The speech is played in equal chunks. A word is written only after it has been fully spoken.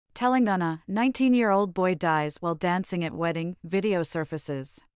Telangana, 19-year-old boy dies while dancing at wedding, video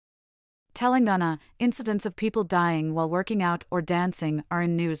surfaces. Telangana, incidents of people dying while working out or dancing are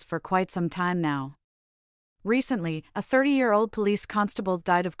in news for quite some time now. Recently, a 30-year-old police constable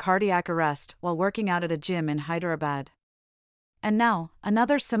died of cardiac arrest while working out at a gym in Hyderabad. And now,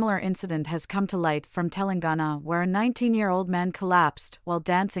 another similar incident has come to light from Telangana where a 19-year-old man collapsed while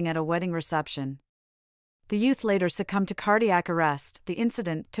dancing at a wedding reception. The youth later succumbed to cardiac arrest. The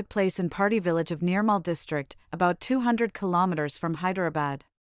incident took place in Party village of Nirmal district, about 200 kilometers from Hyderabad.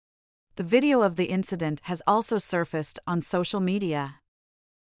 The video of the incident has also surfaced on social media.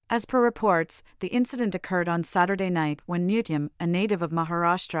 As per reports, the incident occurred on Saturday night when Nutyam, a native of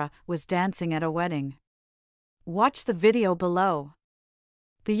Maharashtra, was dancing at a wedding. Watch the video below.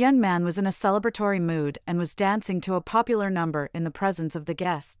 The young man was in a celebratory mood and was dancing to a popular number in the presence of the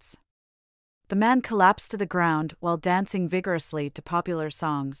guests. The man collapsed to the ground while dancing vigorously to popular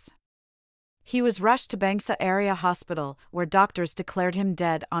songs. He was rushed to Bhainsa Area Hospital, where doctors declared him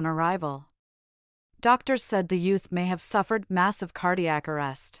dead on arrival. Doctors said the youth may have suffered massive cardiac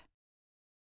arrest.